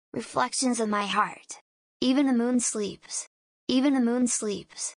reflections of my heart. Even the moon sleeps. Even the moon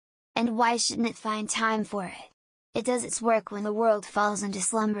sleeps. And why shouldn't it find time for it? It does its work when the world falls into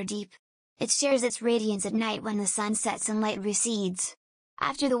slumber deep. It shares its radiance at night when the sun sets and light recedes.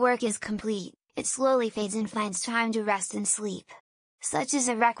 After the work is complete, it slowly fades and finds time to rest and sleep. Such is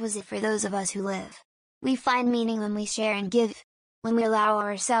a requisite for those of us who live. We find meaning when we share and give. When we allow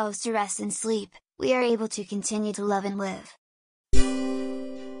ourselves to rest and sleep, we are able to continue to love and live.